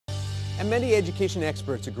And many education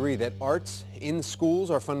experts agree that arts in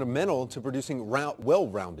schools are fundamental to producing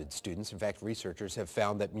well-rounded students. In fact, researchers have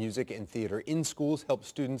found that music and theater in schools help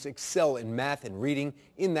students excel in math and reading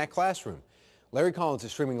in that classroom. Larry Collins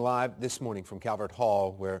is streaming live this morning from Calvert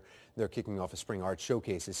Hall, where they're kicking off a spring art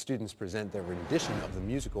showcase as students present their rendition of the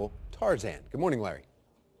musical Tarzan. Good morning, Larry.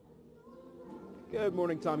 Good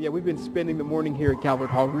morning, Tom. Yeah, we've been spending the morning here at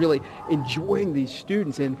Calvert Hall really enjoying these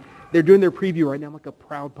students, and they're doing their preview right now. I'm like a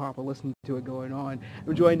proud papa listening to it going on.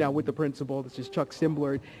 I'm joined now with the principal. This is Chuck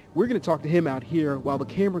Stembler. We're going to talk to him out here while the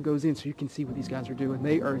camera goes in so you can see what these guys are doing.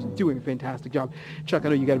 They are doing a fantastic job. Chuck, I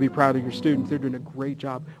know you got to be proud of your students. They're doing a great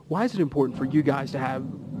job. Why is it important for you guys to have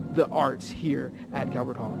the arts here at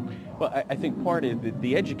Calvert Hall? Well, I think part of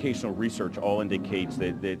the educational research all indicates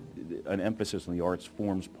that an emphasis on the arts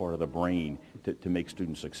forms part of the brain to make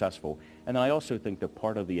students successful. And I also think that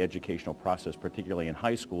part of the educational process, particularly in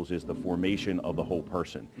high schools, is the formation of the whole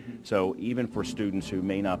person. So even for students who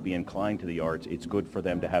may not be inclined to the arts, it's good for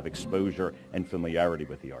them to have exposure and familiarity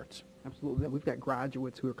with the arts. Absolutely. We've got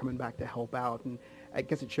graduates who are coming back to help out, and I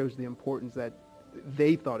guess it shows the importance that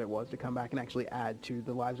they thought it was to come back and actually add to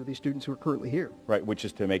the lives of these students who are currently here. Right, which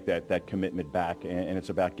is to make that commitment back, and it's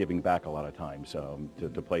about giving back a lot of times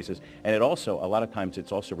to places. And it also, a lot of times,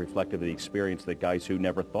 it's also reflective of the experience that guys who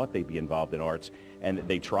never thought they'd be involved in arts, and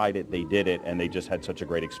they tried it, they did it, and they just had such a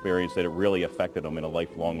great experience that it really affected them in a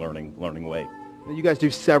lifelong learning way. Now, you guys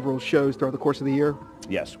do several shows throughout the course of the year?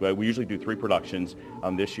 Yes, we usually do 3 productions.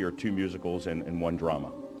 This year, 2 musicals and 1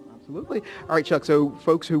 drama. Absolutely. All right, Chuck, so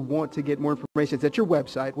folks who want to get more information, it's at your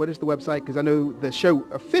website. What is the website? Because I know the show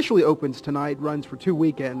officially opens tonight, runs for 2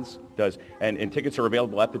 weekends. It does, and tickets are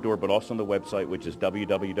available at the door, but also on the website, which is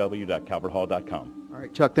www.calverthall.com. All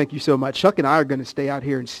right, Chuck, thank you so much. Chuck and I are going to stay out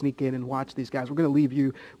here and sneak in and watch these guys. We're going to leave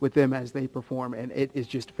you with them as they perform, and it is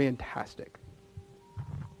just fantastic.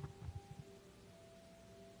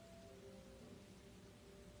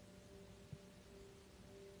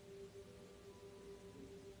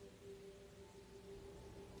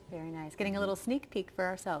 Very nice. Getting a little sneak peek for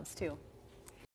ourselves, too.